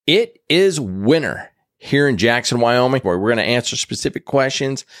It is winter here in Jackson, Wyoming, where we're going to answer specific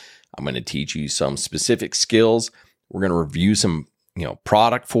questions. I'm going to teach you some specific skills. We're going to review some,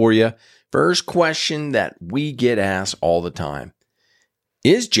 product for you. First question that we get asked all the time: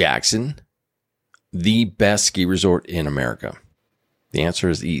 is Jackson the best ski resort in America? The answer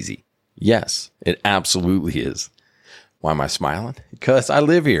is easy. Yes, it absolutely is. Why am I smiling? Because I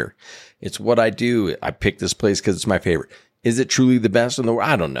live here. It's what I do. I picked this place because it's my favorite. Is it truly the best in the world?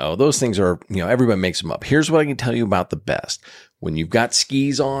 I don't know. Those things are, everybody makes them up. Here's what I can tell you about the best. When you've got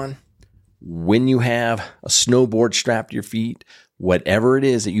skis on, when you have a snowboard strapped to your feet, whatever it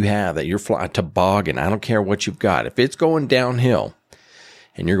is that you have, that you're flying, a toboggan, I don't care what you've got. If it's going downhill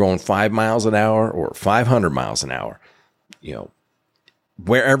and you're going 5 miles an hour or 500 miles an hour,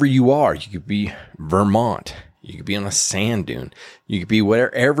 wherever you are, you could be Vermont, you could be on a sand dune, you could be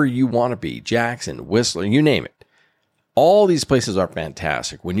wherever you want to be, Jackson, Whistler, you name it. All these places are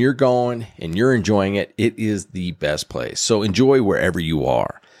fantastic. When you're going and you're enjoying it, it is the best place. So enjoy wherever you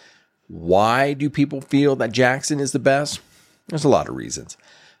are. Why do people feel that Jackson is the best? There's a lot of reasons,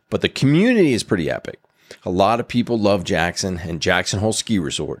 but the community is pretty epic. A lot of people love Jackson and Jackson Hole Ski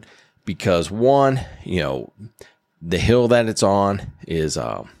Resort because, one, the hill that it's on is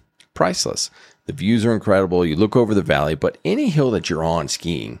priceless. The views are incredible. You look over the valley, but any hill that you're on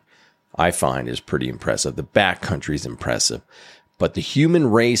skiing, I find, is pretty impressive. The backcountry is impressive, but the human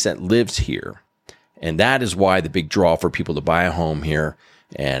race that lives here, and that is why the big draw for people to buy a home here,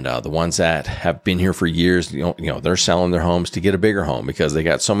 and the ones that have been here for years, they're selling their homes to get a bigger home because they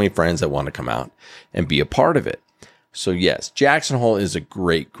got so many friends that want to come out and be a part of it. So yes, Jackson Hole is a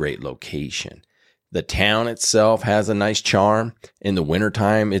great, great location. The town itself has a nice charm. In the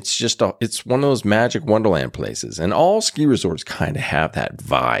wintertime, it's one of those magic wonderland places. And all ski resorts kind of have that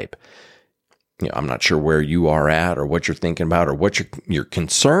vibe. I'm not sure where you are at or what you're thinking about or what your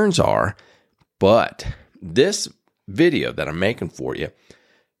concerns are, but this video that I'm making for you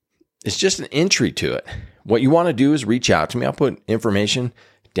is just an entry to it. What you want to do is reach out to me. I'll put information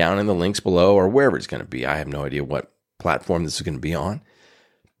down in the links below or wherever it's going to be. I have no idea what platform this is going to be on,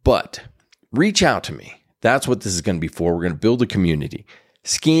 but reach out to me. That's what this is going to be for. We're going to build a community.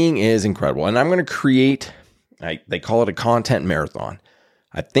 Skiing is incredible. And I'm going to create, they call it a content marathon.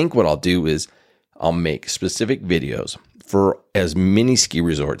 I think what I'll do is I'll make specific videos for as many ski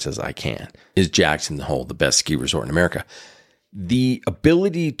resorts as I can. Is Jackson Hole the best ski resort in America? The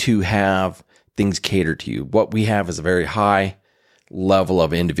ability to have things catered to you. What we have is a very high level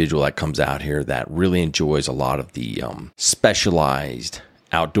of individual that comes out here that really enjoys a lot of the specialized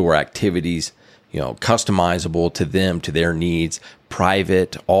outdoor activities, customizable to them, to their needs,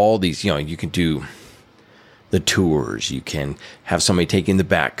 private, all these, you can do the tours, you can have somebody taking the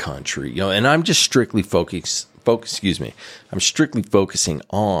backcountry, and I'm just strictly I'm strictly focusing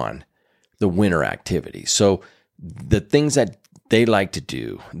on the winter activities. So the things that they like to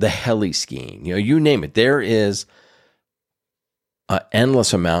do, the heli skiing, you name it, there is an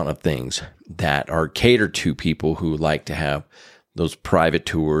endless amount of things that are catered to people who like to have those private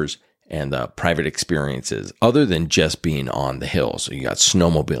tours and private experiences other than just being on the hill. So you got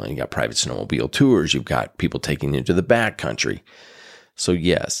snowmobiling, you got private snowmobile tours, you've got people taking you to the backcountry. So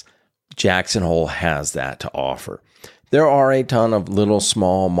yes, Jackson Hole has that to offer. There are a ton of little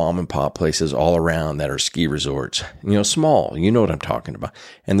small mom and pop places all around that are ski resorts, small, you know what I'm talking about.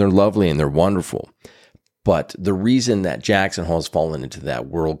 And they're lovely and they're wonderful. But the reason that Jackson Hole has fallen into that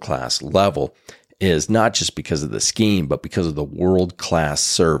world-class level is not just because of the skiing, but because of the world-class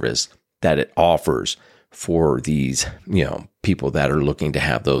service that it offers for these, people that are looking to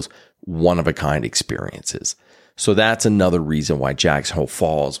have those one-of-a-kind experiences. So that's another reason why Jackson Hole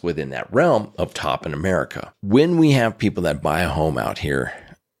falls within that realm of top in America. When we have people that buy a home out here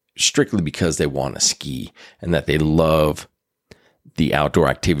strictly because they want to ski and that they love the outdoor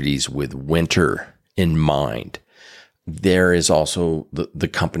activities with winter in mind, there is also the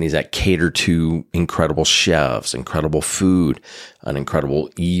companies that cater to incredible chefs, incredible food, an incredible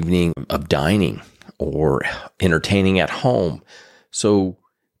evening of dining or entertaining at home. So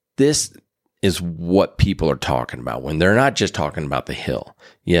this is what people are talking about when they're not just talking about the hill.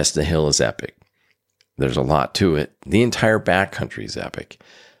 Yes, the hill is epic. There's a lot to it. The entire backcountry is epic.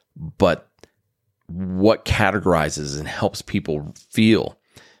 But what categorizes and helps people feel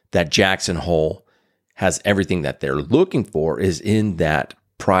that Jackson Hole has everything that they're looking for is in that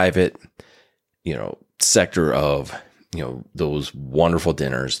private, sector of, those wonderful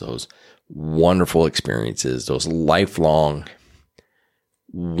dinners, those wonderful experiences, those lifelong,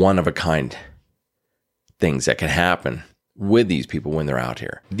 one-of-a-kind things that can happen with these people when they're out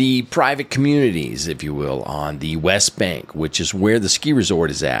here. The private communities, if you will, on the West Bank, which is where the ski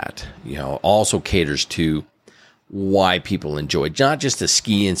resort is at, also caters to why people enjoy not just to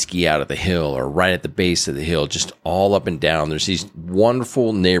ski and ski out of the hill or right at the base of the hill, just all up and down. There's these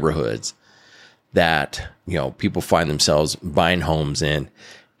wonderful neighborhoods that, people find themselves buying homes in.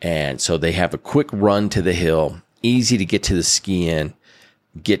 And so they have a quick run to the hill, easy to get to the ski-in,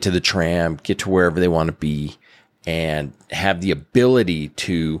 get to the tram, get to wherever they want to be, and have the ability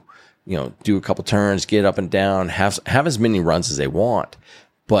to, do a couple turns, get up and down, have as many runs as they want,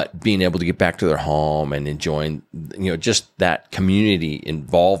 but being able to get back to their home and enjoying, just that community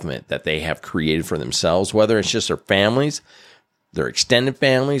involvement that they have created for themselves, whether it's just their families, their extended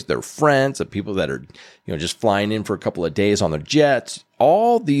families, their friends, the people that are, just flying in for a couple of days on their jets.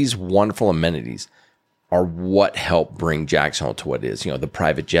 All these wonderful amenities are what help bring Jackson Hole to what it is. The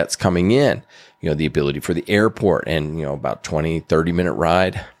private jets coming in, the ability for the airport and, about 20, 30-minute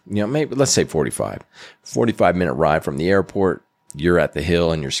ride, maybe let's say 45-minute ride from the airport. You're at the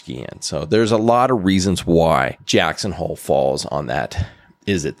hill and you're skiing. So there's a lot of reasons why Jackson Hole falls on that.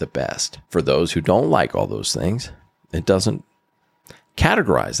 Is it the best? For those who don't like all those things, it doesn't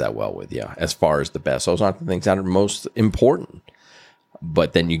categorize that well with you as far as the best. Those aren't the things that are most important.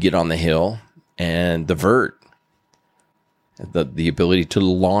 But then you get on the hill and the vert, the ability to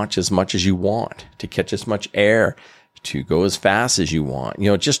launch as much as you want, to catch as much air, to go as fast as you want.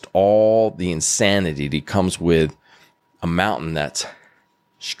 Just all the insanity that comes with a mountain that's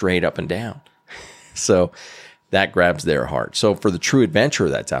straight up and down. So that grabs their heart. So for the true adventurer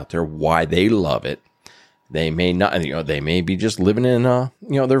that's out there, why they love it, they may not, they may be just living in,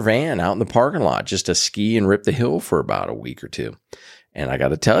 their van out in the parking lot just to ski and rip the hill for about a week or two. And I got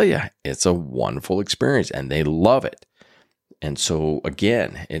to tell you, it's a wonderful experience and they love it. And so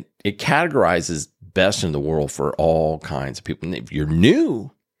again, it categorizes best in the world for all kinds of people. And if you're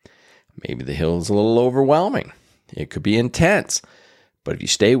new, maybe the hill is a little overwhelming. It could be intense, but if you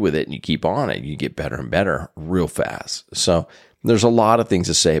stay with it and you keep on it, you get better and better real fast. So there's a lot of things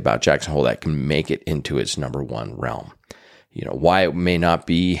to say about Jackson Hole that can make it into its number one realm. Why it may not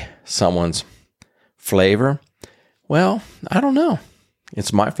be someone's flavor. Well, I don't know.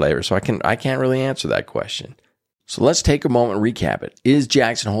 It's my flavor, so I can't really answer that question. So let's take a moment and recap it. Is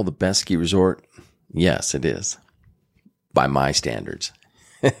Jackson Hole the best ski resort? Yes, it is. By my standards.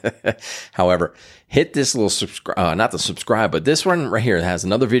 However, hit this little not the subscribe, but this one right here has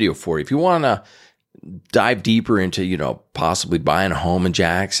another video for you. If you want to dive deeper into, possibly buying a home in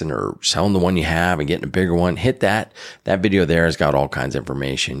Jackson or selling the one you have and getting a bigger one, hit that. That video there has got all kinds of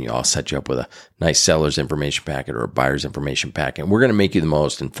information. I'll set you up with a nice seller's information packet or a buyer's information packet. We're going to make you the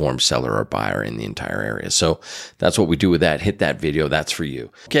most informed seller or buyer in the entire area. So that's what we do with that. Hit that video. That's for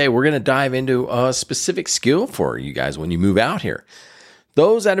you. Okay, we're going to dive into a specific skill for you guys when you move out here.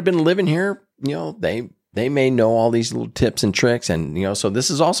 Those that have been living here, they may know all these little tips and tricks. And, so this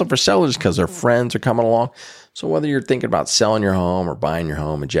is also for sellers because their friends are coming along. So whether you're thinking about selling your home or buying your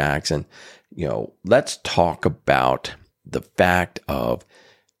home in Jackson, let's talk about the fact of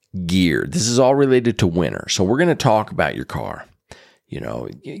gear. This is all related to winter. So we're going to talk about your car.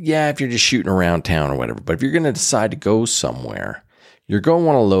 If you're just shooting around town or whatever, but if you're going to decide to go somewhere, you're going to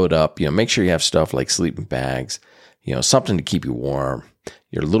want to load up, make sure you have stuff like sleeping bags, something to keep you warm.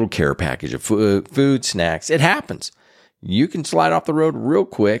 Your little care package of food, snacks. It happens. You can slide off the road real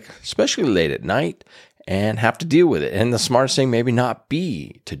quick, especially late at night, and have to deal with it. And the smartest thing maybe not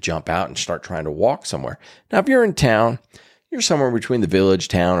be to jump out and start trying to walk somewhere. Now, if you're in town, you're somewhere between the village,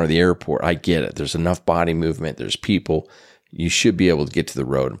 town, or the airport. I get it. There's enough body movement. There's people. You should be able to get to the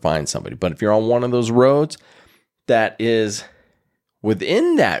road and find somebody. But if you're on one of those roads that is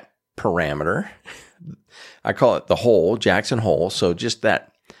within that parameter, I call it the hole, Jackson Hole. So just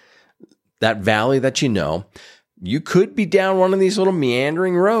that valley that you could be down one of these little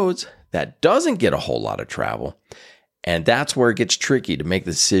meandering roads that doesn't get a whole lot of travel. And that's where it gets tricky to make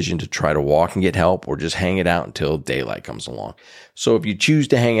the decision to try to walk and get help or just hang it out until daylight comes along. So if you choose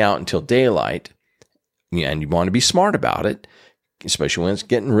to hang out until daylight and you want to be smart about it, especially when it's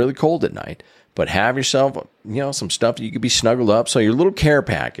getting really cold at night, but have yourself, some stuff that you could be snuggled up. So your little care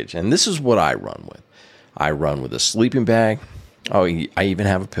package, and this is what I run with. I run with a sleeping bag. Oh, I even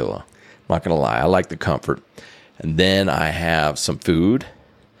have a pillow. I'm not going to lie. I like the comfort. And then I have some food,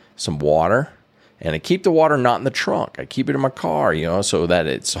 some water, and I keep the water not in the trunk. I keep it in my car, so that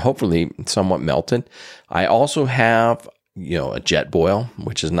it's hopefully somewhat melted. I also have, a jet boil,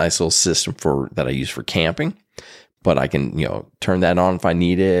 which is a nice little system that I use for camping. But I can, turn that on if I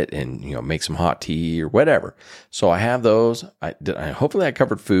need it and, make some hot tea or whatever. So I have those. Hopefully I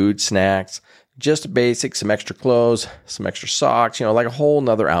covered food, snacks, just a basic, some extra clothes, some extra socks, like a whole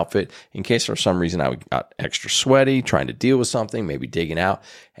nother outfit in case for some reason I got extra sweaty, trying to deal with something, maybe digging out,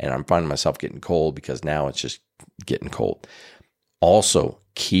 and I'm finding myself getting cold because now it's just getting cold. Also,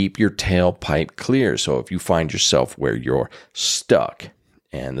 keep your tailpipe clear. So if you find yourself where you're stuck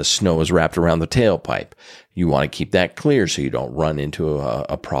and the snow is wrapped around the tailpipe, you want to keep that clear so you don't run into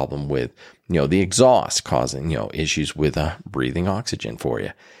a problem with, the exhaust causing, issues with breathing oxygen for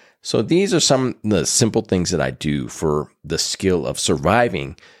you. So these are some of the simple things that I do for the skill of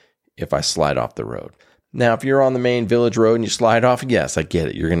surviving if I slide off the road. Now, if you're on the main village road and you slide off, yes, I get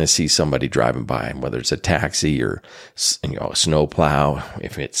it. You're going to see somebody driving by, whether it's a taxi or, a snow plow.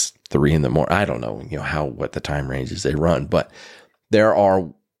 If it's 3 a.m, I don't know, what the time ranges they run. But there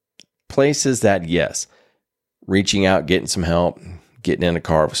are places that, yes, reaching out, getting some help, getting in a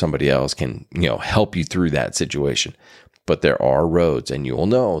car with somebody else can, help you through that situation. But there are roads, and you'll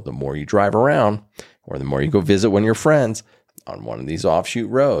know the more you drive around or the more you go visit one of your friends on one of these offshoot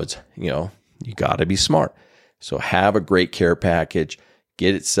roads, you got to be smart. So have a great care package,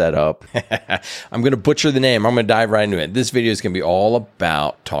 get it set up. I'm going to butcher the name. I'm going to dive right into it. This video is going to be all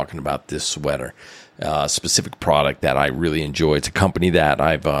about talking about this sweater, specific product that I really enjoy. It's a company that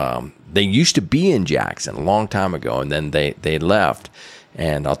they used to be in Jackson a long time ago, and then they left.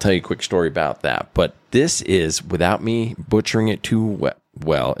 And I'll tell you a quick story about that. But this is, without me butchering it too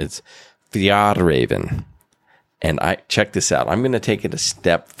well, it's Fjällräven. And check this out. I'm going to take it a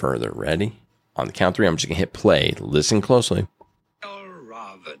step further. Ready? On the count 3, I'm just going to hit play. Listen closely.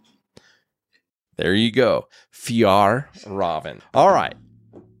 There you go. Fjällräven. All right.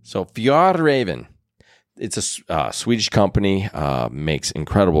 So Fjällräven. It's a Swedish company, makes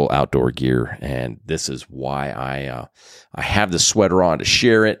incredible outdoor gear, and this is why I have the sweater on to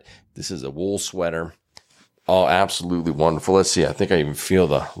share it. This is a wool sweater. Oh, absolutely wonderful. Let's see. I think I even feel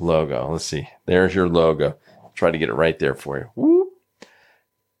the logo. Let's see. There's your logo. I'll try to get it right there for you. Woo.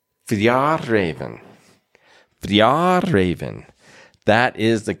 Fjällräven. Fjällräven. That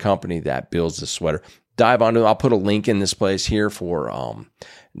is the company that builds the sweater. Dive onto it. I'll put a link in this place here for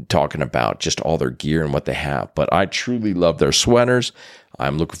talking about just all their gear and what they have. But I truly love their sweaters.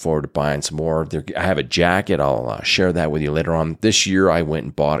 I'm looking forward to buying some more. I have a jacket. I'll share that with you later on. This year, I went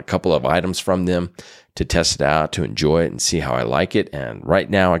and bought a couple of items from them to test it out, to enjoy it and see how I like it. And right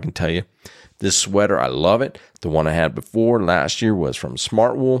now, I can tell you, this sweater, I love it. The one I had before last year was from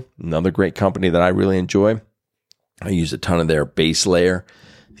Smart Wool, another great company that I really enjoy. I use a ton of their base layer.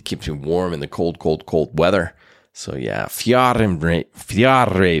 It keeps me warm in the cold, cold, cold weather. So yeah, Fjällräven.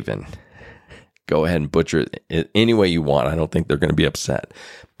 Go ahead and butcher it any way you want. I don't think they're going to be upset.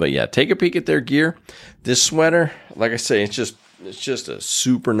 But yeah, take a peek at their gear. This sweater, like I say, it's just a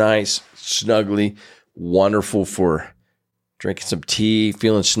super nice, snuggly, wonderful for drinking some tea,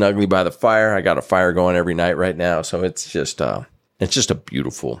 feeling snuggly by the fire. I got a fire going every night right now, so it's just a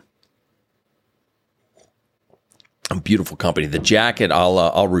beautiful company. The jacket,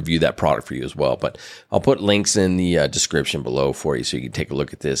 I'll review that product for you as well, but I'll put links in the description below for you so you can take a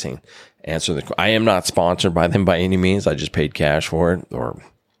look at this and answer I am not sponsored by them by any means. I just paid cash for it, or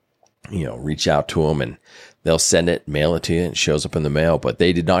reach out to them and they'll send it, mail it to you, and it shows up in the mail. But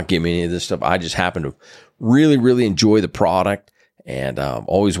they did not give me any of this stuff. I just happen to really, really enjoy the product and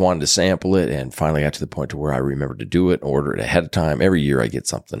always wanted to sample it, and finally got to the point to where I remember to do it, order it ahead of time. Every year I get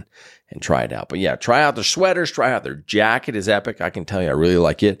something and try it out. But yeah, try out their sweaters, try out their jacket is epic. I can tell you, I really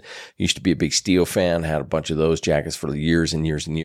like it. Used to be a big Steel fan, had a bunch of those jackets for years and years and years.